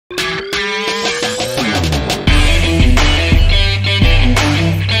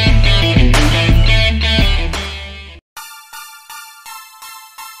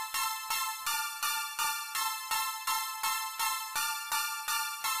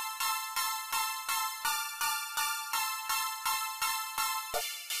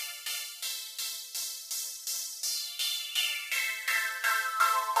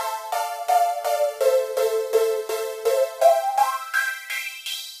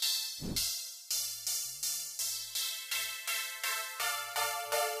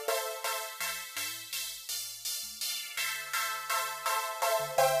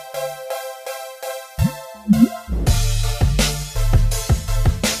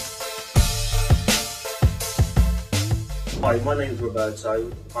Hi, my name's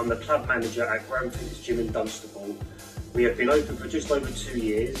Roberto. I'm the club manager at Grand Fitness Gym in Dunstable. We have been open for just over 2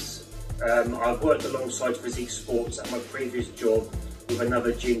 years. I've worked alongside Physique Sports at my previous job with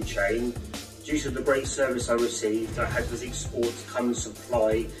another gym chain. Due to the great service I received, I had Physique Sports come and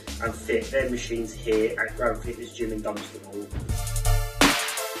supply and fit their machines here at Grand Fitness Gym in Dunstable.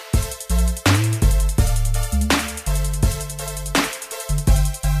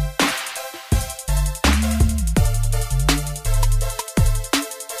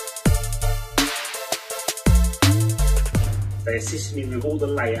 They assisted me with all the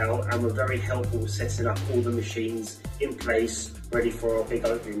layout and were very helpful setting up all the machines in place, ready for our big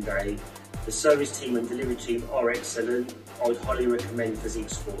opening day. The service team and delivery team are excellent. I would highly recommend Physique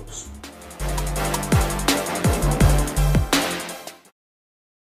Sports.